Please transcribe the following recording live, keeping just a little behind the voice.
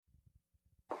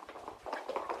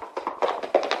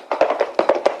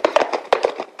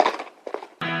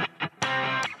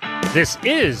This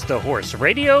is the Horse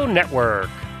Radio Network.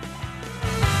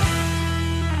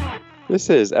 This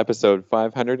is episode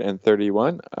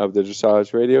 531 of the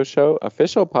Dressage Radio Show,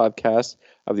 official podcast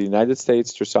of the United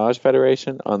States Dressage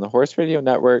Federation on the Horse Radio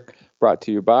Network, brought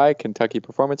to you by Kentucky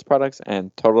Performance Products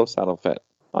and Total Saddle Fit.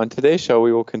 On today's show,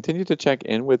 we will continue to check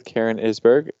in with Karen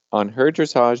Isberg on her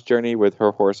dressage journey with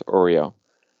her horse Oreo.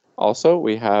 Also,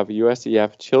 we have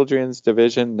USEF Children's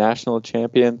Division National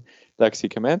Champion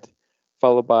Lexi Kment,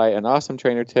 followed by an awesome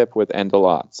trainer tip with Endel.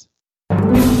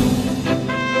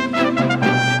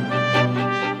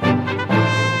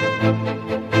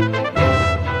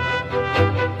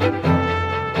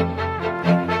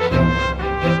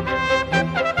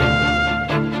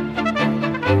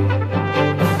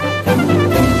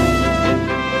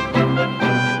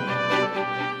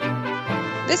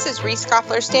 This is Reese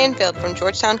Koffler-Stanfield from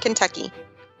Georgetown, Kentucky.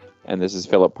 And this is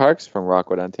Philip Parks from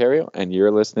Rockwood, Ontario, and you're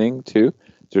listening to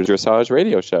the Dressage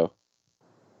Radio Show.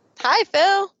 Hi,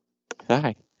 Phil.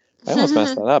 Hi. I almost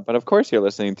messed that up, but of course you're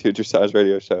listening to Dressage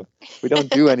Radio Show. We don't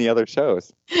do any other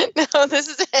shows. No, this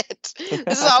is it.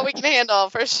 This is all we can handle,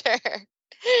 for sure.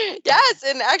 Yes,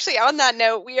 and actually on that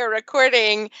note, we are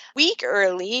recording a week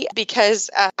early because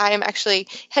I am actually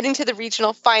heading to the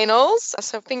regional finals.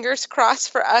 So fingers crossed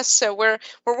for us. So we're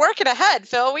working ahead,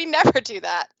 Phil. We never do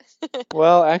that.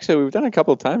 Well, actually, we've done a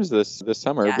couple of times this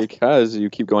summer because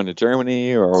you keep going to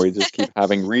Germany, or we just keep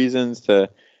having reasons to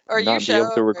not be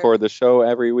able to record the show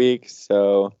every week.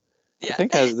 So I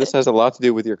think this has a lot to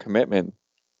do with your commitment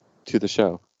to the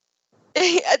show.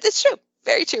 That's true.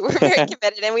 Very true. We're very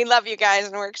committed, and we love you guys,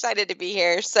 and we're excited to be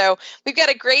here. So we've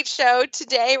got a great show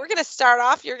today. We're going to start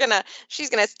off. She's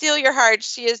going to steal your heart.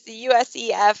 She is the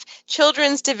USEF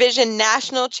Children's Division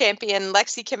National Champion,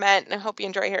 Lexi Kment, and I hope you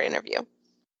enjoy her interview.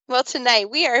 Well,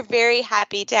 tonight we are very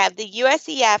happy to have the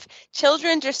USEF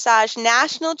Children's Dressage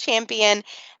National Champion,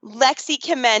 Lexi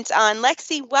Kment, on.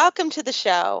 Lexi, welcome to the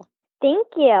show. Thank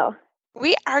you.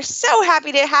 We are so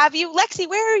happy to have you. Lexi,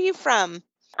 where are you from?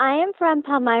 I am from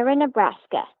Palmyra,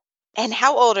 Nebraska. And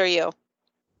how old are you?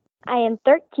 I am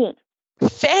 13.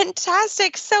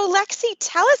 Fantastic. So, Lexi,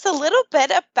 tell us a little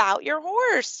bit about your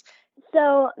horse.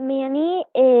 So, Manny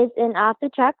is an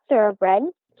off-the-track thoroughbred.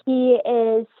 He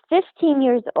is 15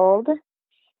 years old,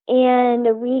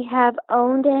 and we have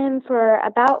owned him for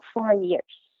about 4 years.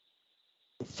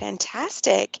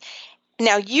 Fantastic.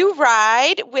 Now, you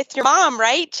ride with your mom,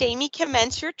 right? Jamie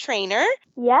Kment's your trainer.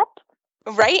 Yep.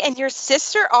 Right, and your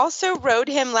sister also rode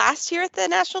him last year at the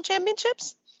National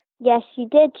Championships? Yes, she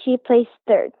did. She placed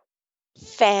third.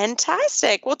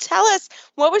 Fantastic. Well, tell us,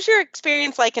 what was your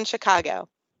experience like in Chicago?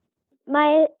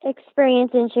 My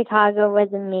experience in Chicago was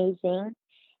amazing.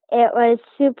 It was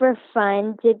super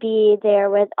fun to be there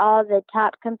with all the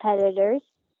top competitors,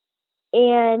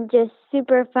 and just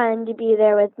super fun to be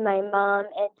there with my mom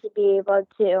and to be able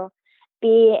to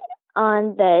be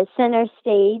on the center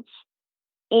stage,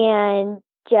 and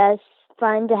just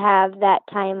fun to have that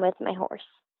time with my horse.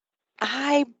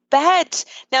 I bet.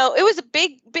 Now, it was a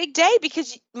big day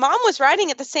because Mom was riding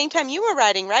at the same time you were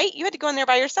riding, right? You had to go in there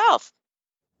by yourself.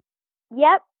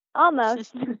 Yep,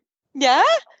 almost. Yeah?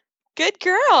 Good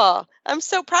girl. I'm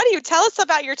so proud of you. Tell us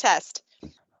about your test.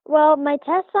 Well, my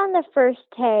test on the first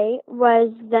day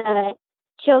was the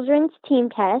children's team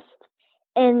test,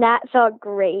 and that felt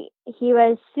great. He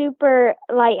was super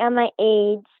light on my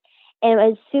aids, and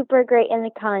was super great in the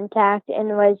contact, and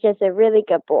was just a really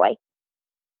good boy.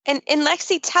 And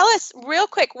Lexi, tell us real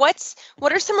quick, what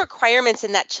are some requirements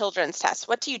in that children's test?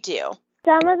 What do you do?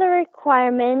 Some of the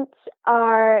requirements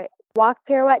are walk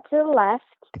pirouette to the left.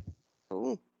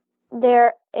 Ooh.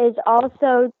 There is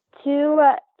also 2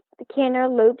 canter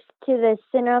loops to the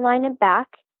center line and back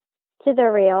to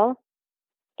the rail.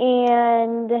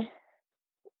 And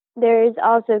there's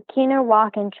also canter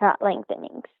walk and trot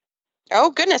lengthenings. Oh,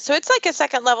 goodness. So it's like a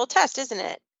second level test, isn't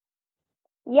it?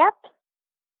 Yep.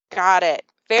 Got it.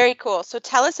 Very cool. So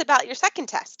tell us about your second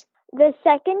test. The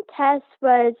second test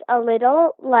was a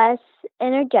little less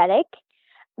energetic,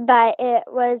 but it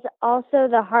was also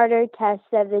the harder test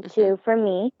of the two for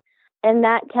me. In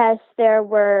that test, there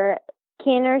were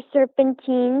canter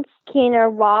serpentines, canter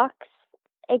walks,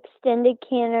 extended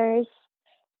canters,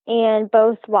 and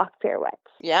both walk pirouettes.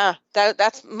 Yeah,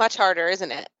 that's much harder,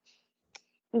 isn't it?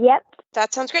 Yep.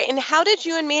 That sounds great. And how did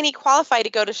you and Manny qualify to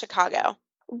go to Chicago?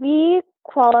 We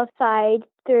qualified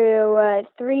through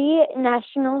 3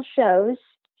 national shows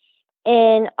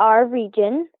in our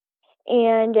region,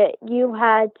 and you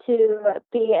had to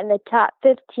be in the top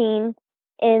 15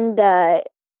 in the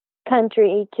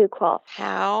country to qualify.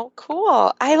 How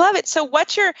cool. I love it. So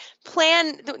what's your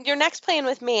plan, your next plan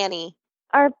with Manny?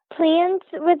 Our plans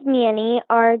with Manny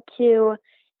are to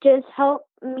just help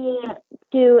me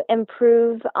to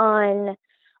improve on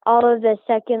all of the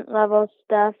second level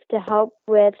stuff to help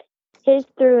with his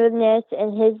thoroughness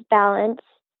and his balance,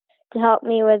 to help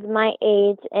me with my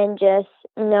aids and just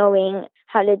knowing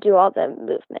how to do all the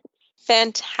movements.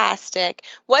 Fantastic.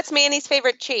 What's Manny's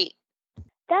favorite treat?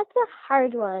 That's a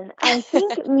hard one. I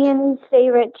think Manny's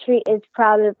favorite treat is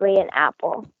probably an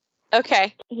apple.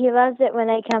 Okay. He loves it when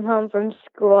I come home from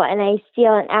school and I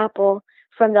steal an apple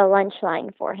from the lunch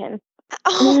line for him.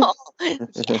 Oh,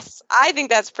 yes. I think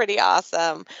that's pretty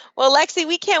awesome. Well, Lexi,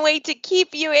 we can't wait to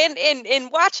keep you in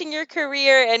watching your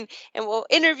career, and we'll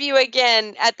interview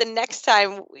again at the next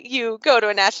time you go to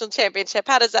a national championship.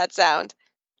 How does that sound?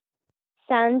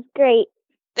 Sounds great.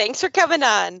 Thanks for coming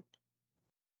on.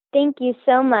 Thank you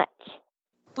so much.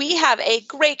 We have a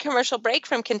great commercial break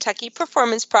from Kentucky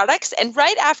Performance Products. And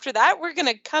right after that, we're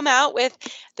going to come out with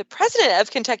the president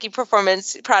of Kentucky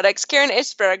Performance Products, Karen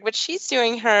Isberg, but she's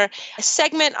doing her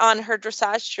segment on her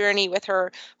dressage journey with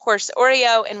her horse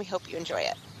Oreo, and we hope you enjoy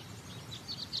it.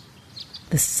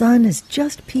 The sun is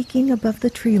just peeking above the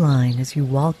tree line as you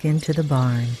walk into the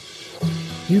barn.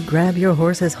 You grab your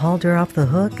horse's halter off the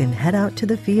hook and head out to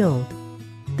the field.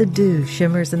 The dew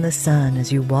shimmers in the sun as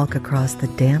you walk across the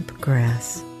damp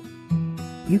grass.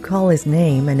 You call his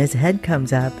name and his head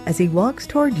comes up as he walks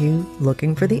toward you,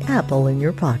 looking for the apple in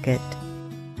your pocket.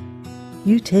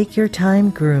 You take your time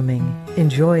grooming,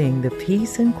 enjoying the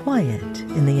peace and quiet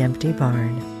in the empty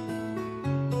barn.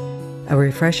 A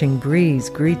refreshing breeze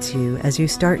greets you as you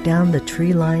start down the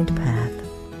tree-lined path.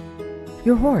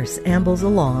 Your horse ambles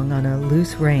along on a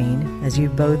loose rein as you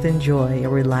both enjoy a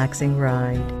relaxing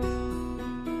ride.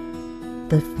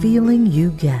 The feeling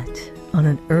you get on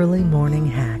an early morning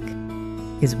hack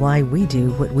is why we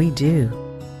do what we do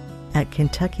at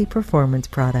Kentucky Performance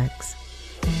Products.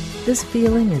 This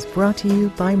feeling is brought to you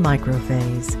by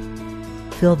Microphase.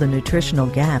 Fill the nutritional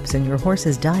gaps in your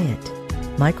horse's diet.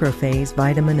 Microphase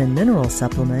Vitamin and Mineral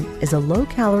Supplement is a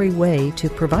low-calorie way to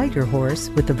provide your horse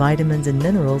with the vitamins and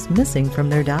minerals missing from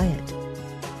their diet.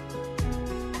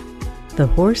 The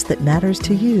horse that matters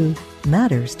to you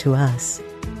matters to us.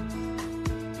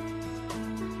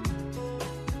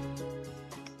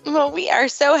 Well, we are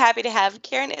so happy to have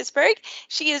Karen Isberg.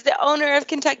 She is the owner of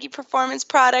Kentucky Performance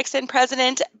Products and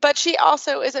president, but she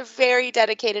also is a very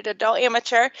dedicated adult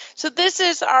amateur. So this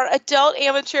is our adult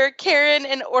amateur Karen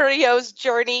and Oreo's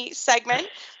journey segment.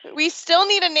 We still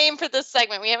need a name for this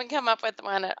segment. We haven't come up with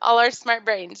one at all our smart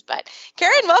brains, but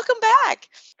Karen, welcome back.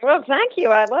 Well, thank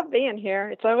you. I love being here.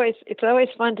 It's always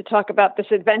fun to talk about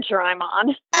this adventure I'm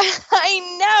on.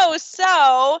 I know.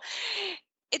 So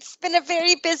it's been a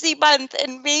very busy month,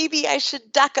 and maybe I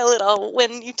should duck a little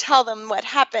when you tell them what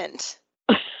happened.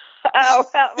 Oh,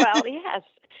 well, yes.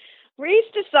 Reese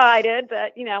decided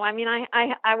that,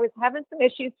 I was having some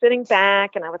issues sitting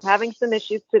back, and I was having some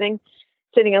issues sitting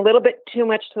a little bit too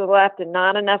much to the left and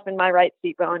not enough in my right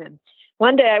seat bone. And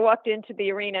one day I walked into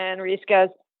the arena, and Reese goes,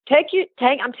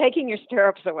 I'm taking your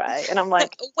stirrups away. And I'm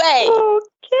like, away.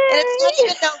 Okay. And it's not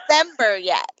even November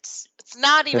yet. It's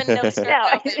not even no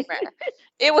stirrup November.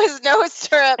 It was no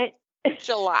stirrup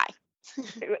July.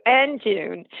 And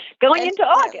June. Going into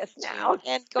August now.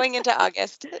 And going into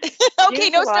August. Okay,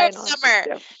 June, no July, stirrup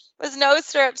summer. It was no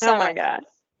stirrup summer. Oh my God.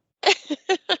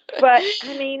 But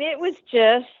I mean, it was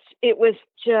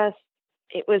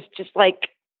just like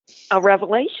a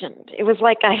revelation. It was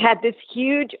like I had this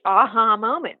huge aha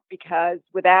moment, because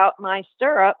without my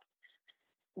stirrup,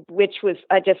 which was,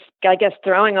 I guess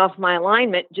throwing off my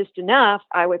alignment just enough,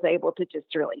 I was able to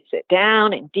just really sit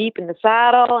down and deep in the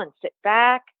saddle and sit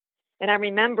back. And I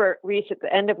remember, Reese, at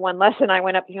the end of one lesson, I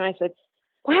went up to you and I said,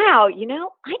 wow,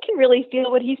 I can really feel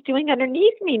what he's doing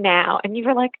underneath me now. And you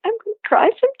were like, I'm going to cry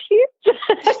some tears.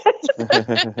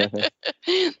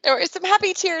 There were some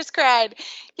happy tears cried.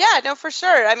 Yeah, no, for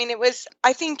sure. I mean,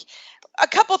 I think a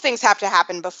couple things have to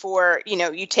happen before,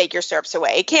 you take your stirrups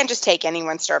away. You can't just take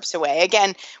anyone's stirrups away.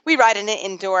 Again, we ride in an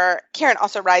indoor. Karen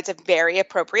also rides a very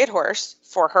appropriate horse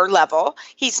for her level.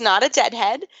 He's not a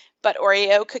deadhead, but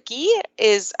Oreo Cookie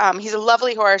is, he's a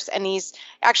lovely horse, and he's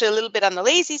actually a little bit on the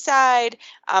lazy side.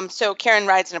 So Karen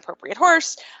rides an appropriate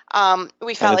horse.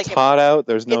 We felt like it's hot out.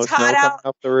 There's no snow coming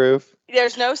off the roof.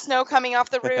 There's no snow coming off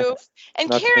the roof.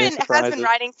 And Karen has been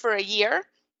riding for a year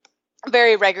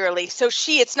very regularly. So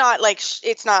it's not like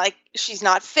she's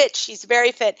not fit. She's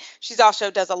very fit. She's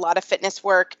also does a lot of fitness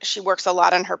work. She works a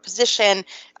lot on her position.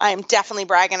 I'm definitely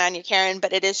bragging on you, Karen,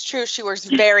 but it is true. She works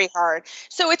very hard.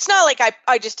 So it's not like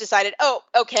I just decided, oh,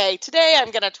 okay, today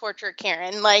I'm going to torture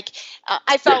Karen. Like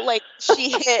I felt like she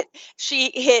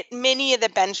hit many of the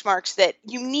benchmarks that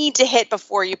you need to hit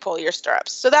before you pull your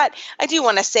stirrups. So that I do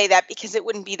want to say that because it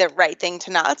wouldn't be the right thing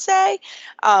to not say.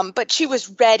 But she was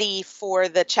ready for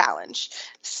the challenge.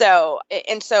 So,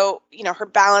 her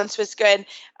balance was good.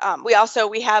 We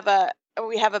have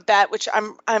a bet, which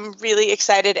I'm really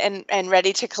excited and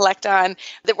ready to collect on,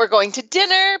 that we're going to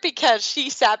dinner because she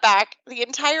sat back the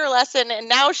entire lesson and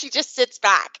now she just sits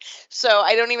back. So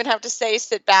I don't even have to say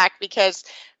sit back, because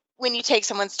when you take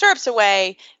someone's stirrups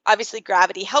away, obviously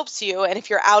gravity helps you. And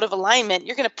if you're out of alignment,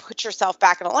 you're going to put yourself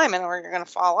back in alignment or you're going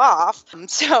to fall off.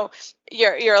 So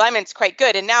your alignment's quite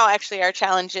good. And now actually our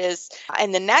challenge is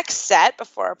in the next set,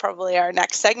 before probably our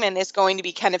next segment, is going to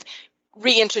be kind of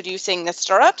reintroducing the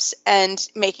stirrups and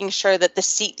making sure that the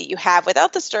seat that you have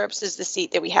without the stirrups is the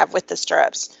seat that we have with the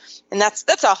stirrups. And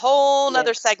that's a whole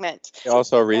nother segment.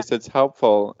 Also, Reese, it's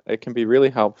helpful. It can be really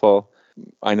helpful.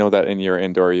 I know that in your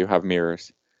indoor you have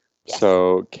mirrors. Yes.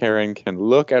 So Karen can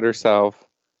look at herself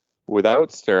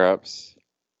without stirrups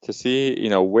to see,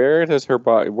 where does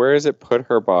it put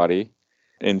her body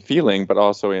in feeling, but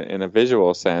also in a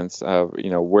visual sense of,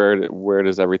 where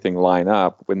does everything line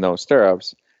up with no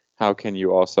stirrups? How can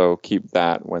you also keep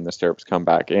that when the stirrups come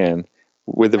back in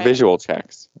with the visual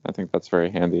checks? I think that's very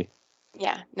handy.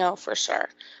 Yeah, no, for sure.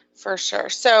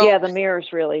 So yeah, the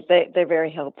mirrors really, they're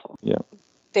very helpful. Yeah.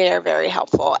 They're very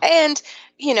helpful. And,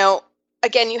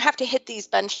 again, you have to hit these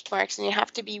benchmarks and you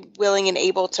have to be willing and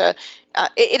able to,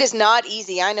 it is not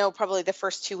easy. I know probably the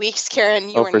first 2 weeks, Karen,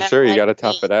 you were for not sure. You got to liking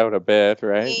tough it out a bit,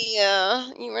 right? Yeah,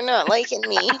 you were not liking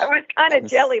me. I was kind of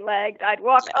jelly-legged. I'd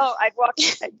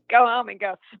go home and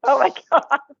go, oh my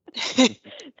God.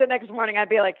 So next morning I'd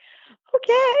be like,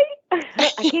 okay, I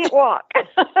can't walk.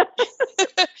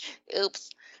 Oops.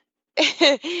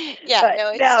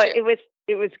 Yeah,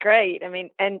 it was great. I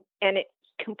mean, and it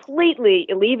completely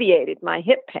alleviated my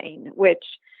hip pain, which,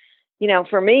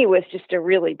 for me was just a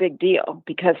really big deal,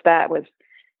 because that was,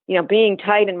 being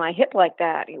tight in my hip like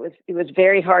that, it was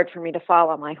very hard for me to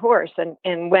follow my horse.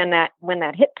 And when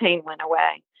that hip pain went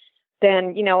away,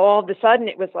 then, all of a sudden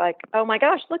it was like, oh my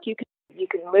gosh, look, you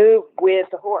can move with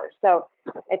the horse. So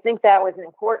I think that was an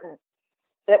important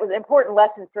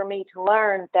lesson for me to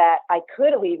learn, that I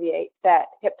could alleviate that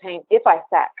hip pain if I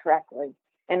sat correctly.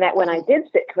 And that when I did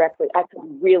sit correctly, I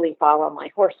could really follow my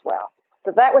horse well.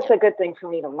 So that was a good thing for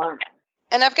me to learn.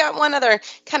 And I've got one other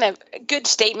kind of good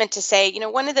statement to say.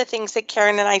 One of the things that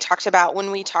Karen and I talked about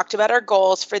when we talked about our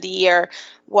goals for the year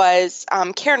was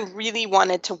Karen really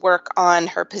wanted to work on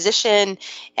her position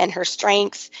and her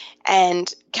strength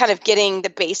and kind of getting the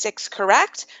basics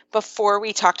correct before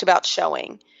we talked about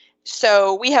showing.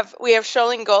 So we have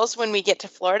showing goals when we get to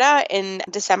Florida in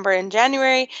December and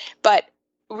January, but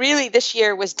really this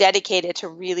year was dedicated to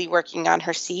really working on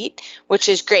her seat, which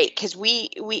is great because we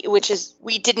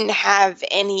didn't have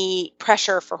any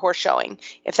pressure for horse showing,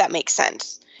 if that makes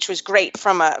sense, which was great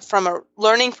from a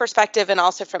learning perspective and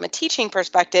also from a teaching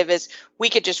perspective, is we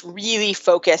could just really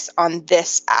focus on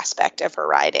this aspect of her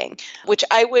riding, which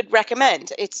I would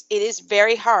recommend. It is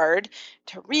very hard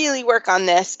to really work on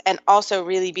this and also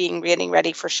really getting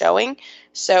ready for showing.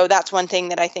 So that's one thing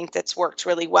that I think that's worked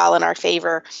really well in our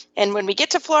favor. And when we get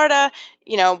to Florida,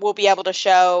 we'll be able to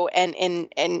show and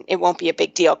it won't be a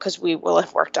big deal because we will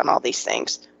have worked on all these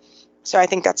things. So I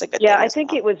think that's a good thing. Yeah, I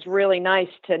think it was really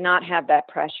nice to not have that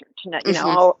pressure to not,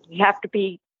 you have to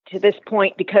be to this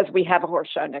point because we have a horse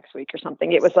show next week or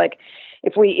something. It was like,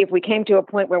 if we came to a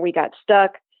point where we got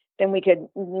stuck, then we could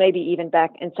maybe even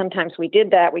back. And sometimes we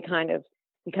did that. We kind of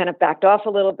backed off a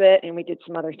little bit and we did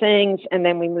some other things. And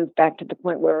then we moved back to the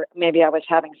point where maybe I was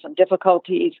having some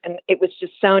difficulties. And it was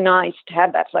just so nice to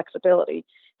have that flexibility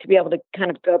to be able to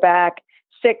kind of go back,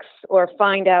 fix or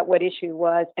find out what issue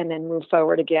was, and then move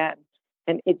forward again.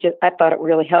 And I thought it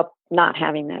really helped not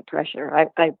having that pressure. I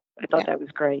thought that was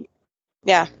great.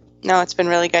 Yeah. No, it's been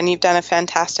really good. And you've done a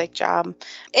fantastic job.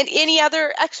 And any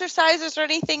other exercises or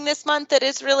anything this month that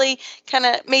has really kind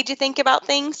of made you think about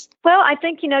things? Well, I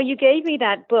think, you gave me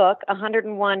that book,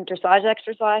 101 Dressage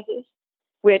Exercises,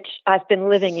 which I've been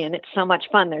living in. It's so much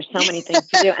fun. There's so many things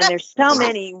to do. And there's so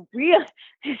many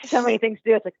things to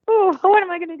do. It's like, oh, what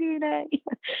am I going to do today?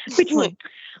 Which one?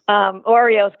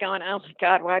 Oreo's going, oh my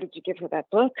God, why did you give her that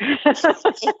book? I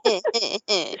think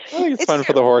it's fun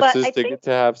for the horses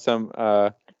to have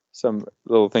some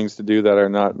little things to do that are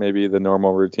not maybe the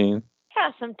normal routine.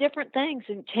 some different things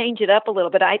and change it up a little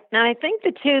bit. I think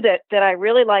the two that I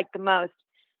really liked the most,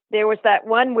 there was that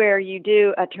one where you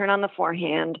do a turn on the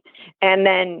forehand, and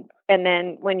then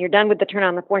when you're done with the turn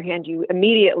on the forehand, you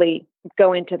immediately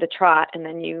go into the trot, and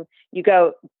then you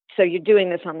go. So you're doing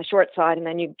this on the short side, and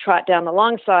then you trot down the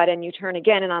long side, and you turn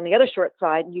again, and on the other short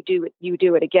side, you do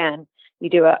it again. You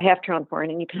do a half turn on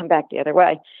forehand, and you come back the other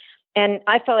way. And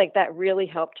I felt like that really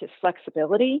helped his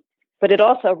flexibility, but it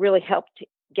also really helped to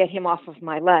get him off of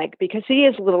my leg, because he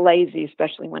is a little lazy,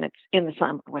 especially when it's in the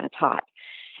sun, when it's hot.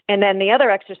 And then the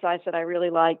other exercise that I really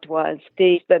liked was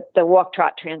the walk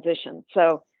trot transition.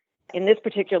 So in this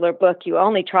particular book, you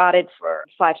only trotted for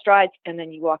 5 strides, and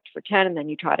then you walked for 10, and then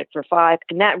you trotted for 5.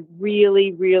 And that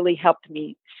really, really helped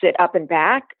me sit up and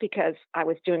back, because I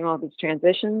was doing all these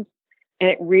transitions, and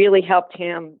it really helped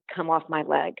him come off my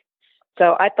leg.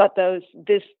 So I thought the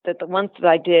ones that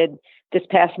I did this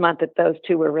past month, that those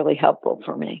two were really helpful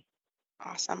for me.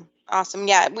 Awesome.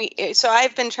 Yeah, so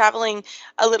I've been traveling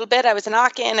a little bit. I was in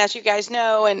Aachen, as you guys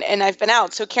know, and I've been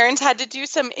out. So Karen's had to do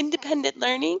some independent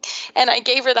learning, and I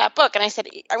gave her that book, and I said,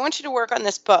 I want you to work on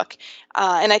this book.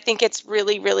 And I think it's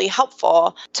really, really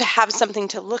helpful to have something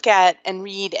to look at and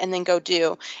read and then go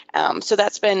do. So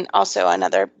that's been also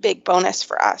another big bonus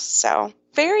for us. So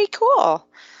very cool.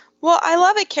 Well, I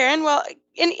love it, Karen. Well,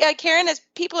 Karen, as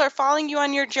people are following you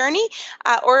on your journey,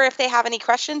 or if they have any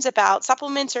questions about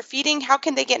supplements or feeding, how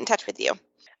can they get in touch with you?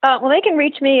 Well, they can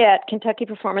reach me at Kentucky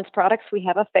Performance Products. We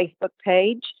have a Facebook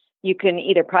page. You can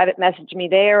either private message me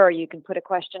there, or you can put a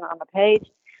question on the page.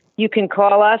 You can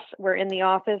call us. We're in the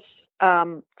office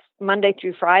Monday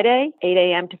through Friday, 8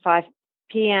 a.m. to 5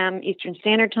 p.m. Eastern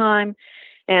Standard Time.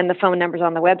 And the phone number's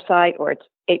on the website, or it's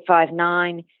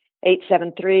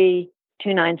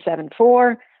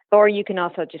 859-873-2974. Or you can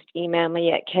also just email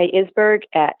me at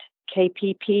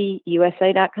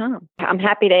kisberg@kppusa.com. I'm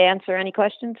happy to answer any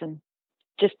questions and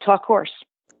just talk horse.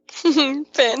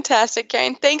 Fantastic,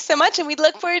 Karen. Thanks so much. And we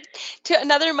look forward to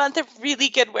another month of really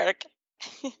good work.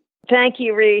 Thank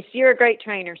you, Reese. You're a great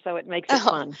trainer, so it makes it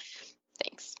fun.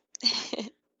 Thanks.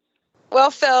 Well,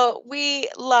 Phil, we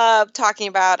love talking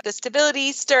about the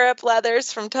stability stirrup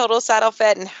leathers from Total Saddle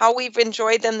Fit and how we've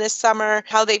enjoyed them this summer,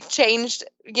 how they've changed,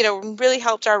 really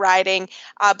helped our riding.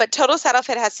 But Total Saddle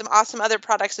Fit has some awesome other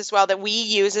products as well that we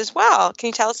use as well. Can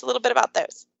you tell us a little bit about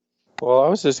those? Well, I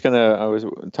was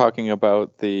talking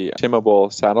about the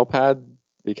shimmable saddle pad,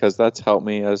 because that's helped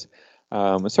me as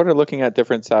sort of looking at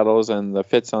different saddles and the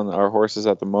fits on our horses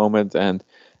at the moment. And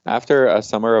after a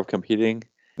summer of competing,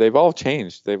 they've all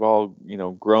changed. They've all,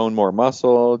 grown more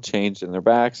muscle, changed in their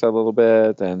backs a little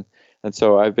bit. And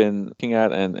so I've been looking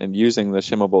at and using the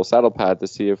shimmable saddle pad to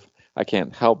see if I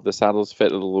can't help the saddles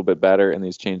fit a little bit better in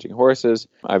these changing horses.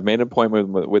 I've made an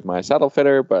appointment with my saddle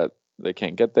fitter, but they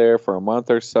can't get there for a month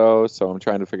or so. So I'm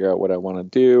trying to figure out what I want to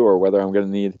do, or whether I'm going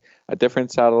to need a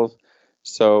different saddle.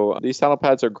 So these saddle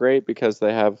pads are great because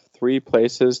they have 3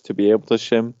 places to be able to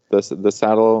shim the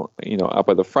saddle, up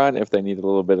at the front if they need a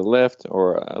little bit of lift,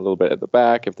 or a little bit at the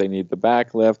back if they need the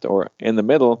back lift, or in the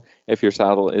middle if your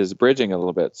saddle is bridging a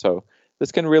little bit. So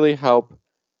this can really help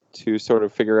to sort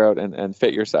of figure out and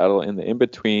fit your saddle in the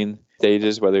in-between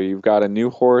stages, whether you've got a new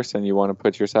horse and you want to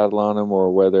put your saddle on him, or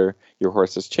whether your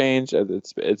horse has changed.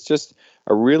 It's just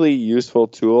a really useful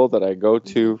tool that I go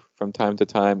to from time to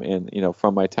time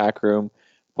from my tack room,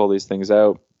 pull these things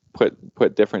out,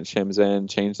 put different shims in,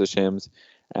 change the shims,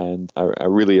 and I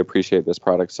really appreciate this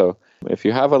product. So if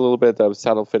you have a little bit of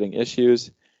saddle fitting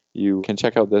issues, you can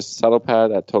check out this saddle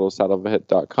pad at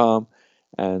totalsaddlefit.com,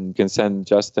 and you can send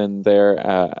Justin there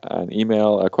an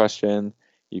email, a question.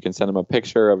 You can send him a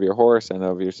picture of your horse and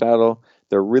of your saddle.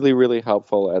 They're really, really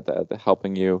helpful at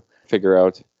helping you figure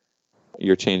out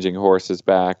your changing horse's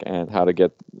back and how to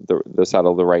get the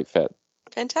saddle the right fit.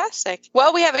 Fantastic.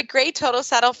 Well, we have a great Total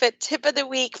Saddle Fit tip of the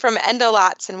week from Endel,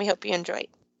 and we hope you enjoy it.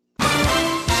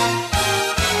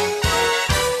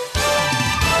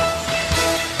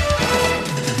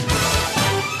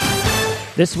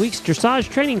 This week's dressage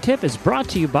training tip is brought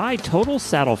to you by Total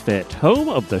Saddle Fit, home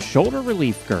of the shoulder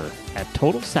relief girth at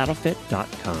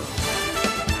totalsaddlefit.com.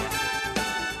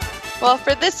 Well,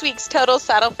 for this week's Total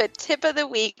Saddle Fit tip of the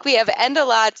week, we have Endel,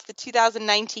 the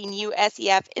 2019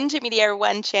 USEF Intermediate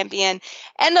 1 champion.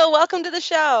 Endel, welcome to the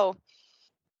show.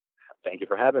 Thank you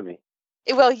for having me.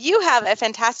 Well, you have a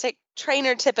fantastic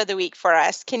trainer tip of the week for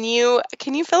us. Can you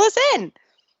fill us in?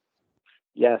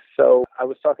 Yes. So I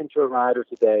was talking to a rider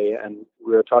today, and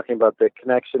we were talking about the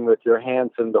connection with your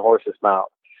hands and the horse's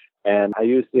mouth. And I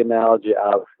used the analogy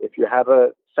of if you have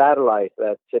a satellite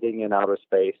that's sitting in outer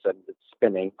space and it's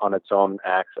spinning on its own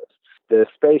axis, the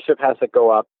spaceship has to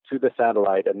go up to the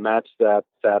satellite and match that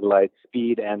satellite's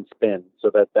speed and spin,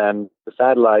 so that then the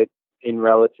satellite, in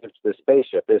relative to the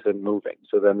spaceship, isn't moving.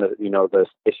 So then the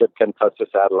spaceship can touch the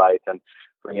satellite and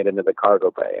bring it into the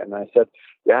cargo bay. And I said,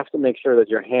 you have to make sure that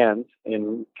your hands,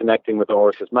 in connecting with the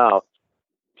horse's mouth,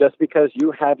 just because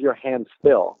you have your hands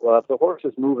still, well, if the horse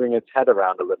is moving its head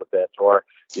around a little bit, or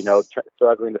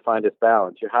struggling to find its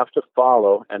balance, you have to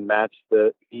follow and match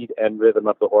the beat and rhythm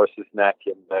of the horse's neck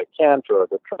in the canter or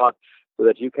the trot, so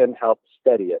that you can help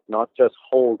steady it, not just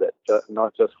hold it,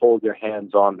 not just hold your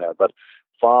hands on there, but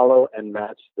follow and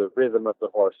match the rhythm of the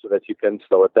horse so that you can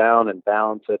slow it down and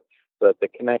balance it, so that the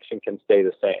connection can stay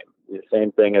the same. The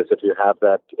same thing as if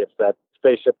that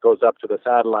spaceship goes up to the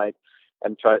satellite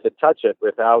and tries to touch it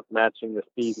without matching the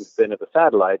speed and spin of the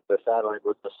satellite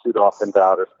would just shoot off into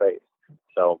outer space.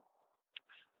 So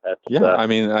that's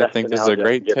I think this is a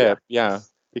great tip. Yeah,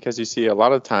 because you see a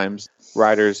lot of times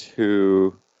riders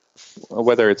who,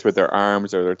 whether it's with their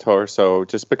arms or their torso,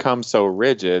 just become so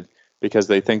rigid because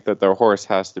they think that their horse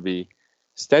has to be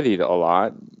steadied a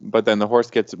lot, but then the horse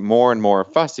gets more and more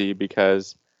fussy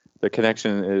because the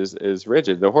connection is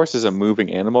rigid. The horse is a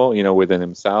moving animal, within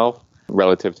himself,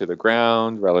 relative to the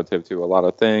ground, relative to a lot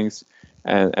of things,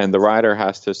 and the rider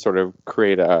has to sort of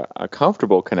create a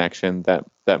comfortable connection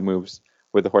that moves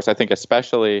with the horse. I think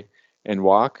especially in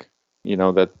walk,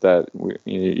 that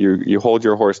you hold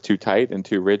your horse too tight and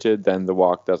too rigid, then the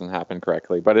walk doesn't happen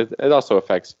correctly. But it also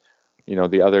affects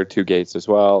the other two gaits as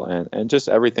well, and just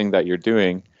everything that you're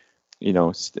doing.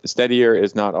 Steadier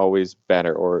is not always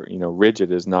better, or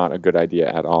rigid is not a good idea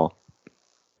at all.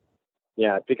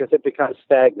 Yeah, because it becomes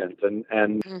stagnant,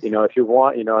 and if you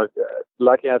want,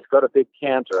 Lucky has got a big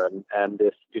canter, and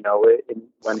if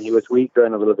when he was weaker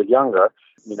and a little bit younger,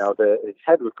 his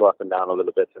head would go up and down a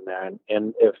little bit in there,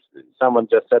 and if someone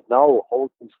just said no, hold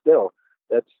him still,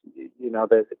 that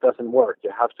it doesn't work.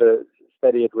 You have to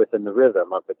steady it within the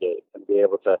rhythm of the gait and be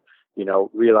able to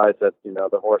realize that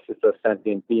the horse is a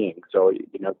sentient being. So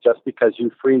just because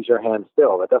you freeze your hand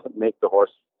still, that doesn't make the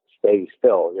horse stay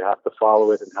still. You have to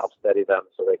follow it and help steady them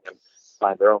so they can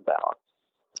find their own balance.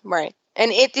 Right.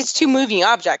 And it's two moving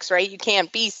objects, right? You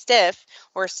can't be stiff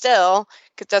or still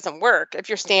because it doesn't work. If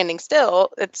you're standing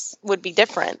still, would be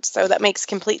different. So that makes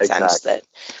complete sense that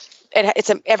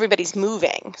everybody's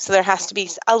moving. So there has to be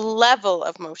a level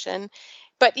of motion.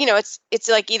 But, it's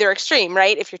like either extreme,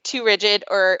 right? If you're too rigid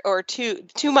or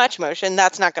too much motion,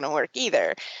 that's not going to work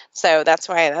either. So that's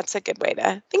why that's a good way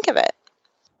to think of it.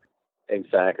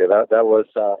 Exactly. That was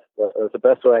the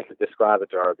best way I could describe it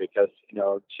to her, because,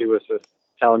 she was just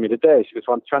telling me today, she was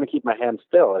trying to keep my hands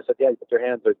still. I said, yeah, but your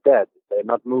hands are dead. They're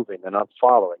not moving. They're not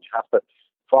following. You have to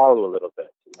follow a little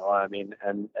bit,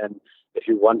 and if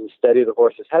you want to steady the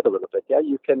horse's head a little bit,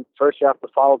 you have to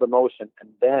follow the motion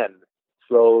and then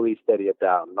slowly steady it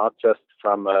down, not just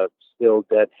from a still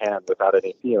dead hand without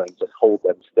any feeling, just hold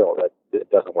them still. It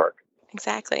doesn't work.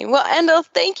 Exactly. Well, Endel,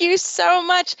 thank you so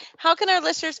much. How can our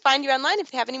listeners find you online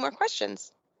if they have any more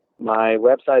questions? My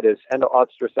website is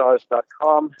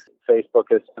endelotsdressage.com.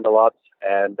 Facebook is Endelots,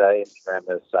 and Instagram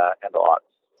is Endelots.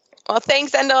 Well,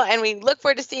 thanks, Endel, and we look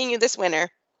forward to seeing you this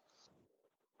winter.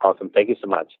 Awesome. Thank you so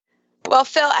much. Well,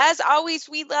 Phil, as always,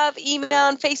 we love email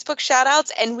and Facebook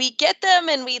shout-outs, and we get them,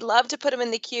 and we love to put them in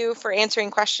the queue for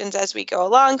answering questions as we go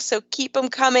along, so keep them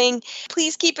coming.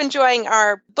 Please keep enjoying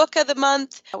our book of the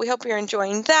month. We hope you're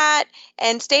enjoying that,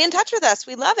 and stay in touch with us.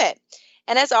 We love it.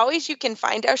 And as always, you can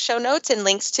find our show notes and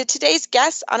links to today's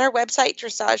guests on our website,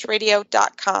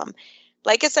 dressageradio.com.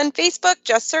 Like us on Facebook,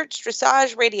 just search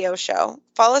Dressage Radio Show.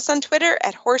 Follow us on Twitter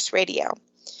at Horse Radio.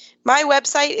 My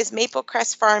website is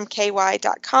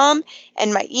maplecrestfarmky.com,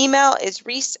 and my email is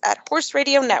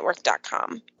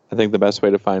reese@horseradionetwork.com. I think the best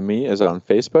way to find me is on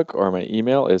Facebook, or my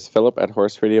email is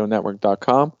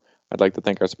philip@horseradionetwork.com. I'd like to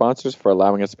thank our sponsors for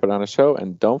allowing us to put on a show,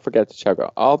 and don't forget to check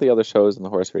out all the other shows in the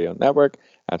Horse Radio Network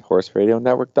at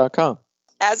horseradionetwork.com.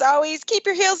 As always, keep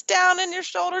your heels down and your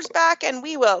shoulders back, and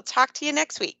we will talk to you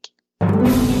next week.